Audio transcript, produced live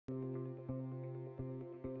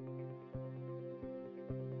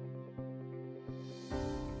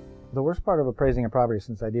The worst part of appraising a property,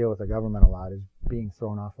 since I deal with the government a lot, is being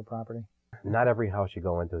thrown off a property. Not every house you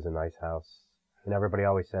go into is a nice house. And everybody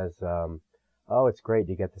always says, oh, it's great,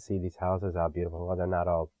 you get to see these houses, how beautiful. Well, they're not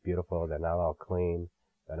all beautiful, they're not all clean,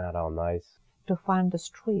 they're not all nice. To find the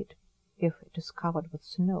street, if it is covered with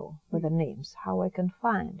snow, with the names, how I can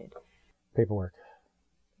find it. Paperwork.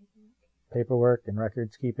 Paperwork and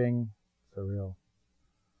records keeping, it's a real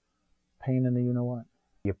pain in the you-know-what.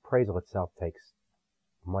 The appraisal itself takes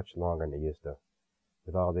much longer than it used to.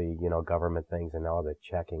 With all the, government things and all the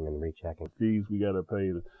checking and rechecking. Fees we got to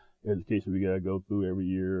pay, the education we got to go through every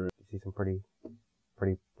year. You see some pretty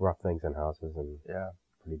rough things in houses and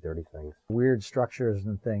pretty dirty things. Weird structures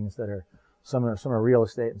and things that are, some are real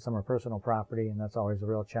estate and some are personal property, and that's always a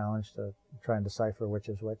real challenge to try and decipher which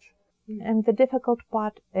is which. And the difficult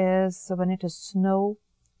part is when it is snow,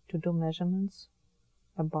 to do measurements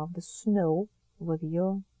above the snow with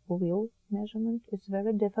your wheel measurement. It's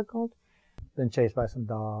very difficult. Been chased by some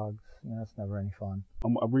dogs. That's never any fun.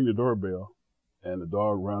 I ring the doorbell, and the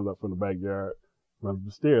dog runs up from the backyard, runs up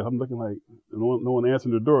the stairs. I'm looking like no one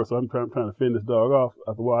answering the door, so I'm trying to fend this dog off.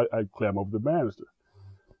 After a while, I climb over the banister.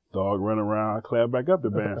 Dog running around, I climb back up the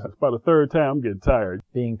banister. It's about the third time. I'm getting tired.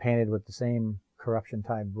 Being painted with the same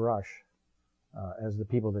corruption-type brush as the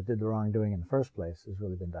people that did the wrongdoing in the first place has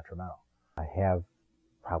really been detrimental. I have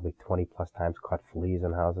probably 20 plus times caught fleas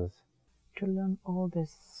in houses. To learn all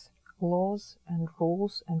these laws and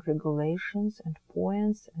rules and regulations and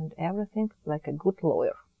points and everything like a good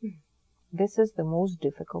lawyer. This is the most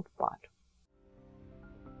difficult part.